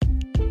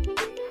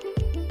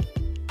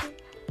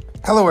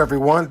Hello,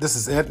 everyone. This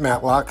is Ed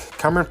Matlock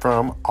coming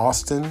from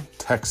Austin,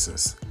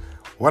 Texas.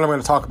 What I'm going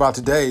to talk about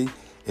today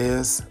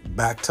is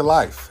Back to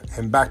Life.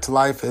 And Back to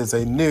Life is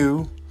a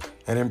new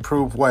and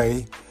improved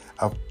way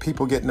of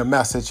people getting a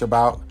message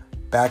about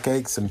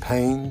backaches and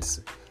pains,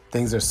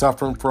 things they're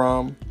suffering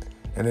from.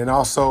 And then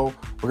also,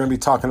 we're going to be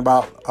talking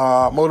about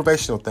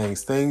motivational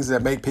things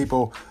that make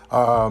people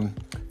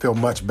feel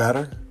much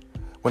better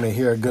when they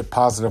hear a good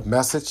positive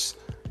message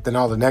than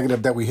all the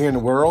negative that we hear in the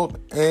world,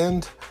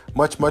 and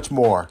much, much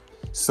more.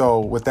 So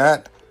with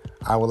that,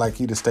 I would like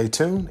you to stay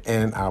tuned,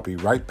 and I'll be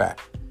right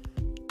back.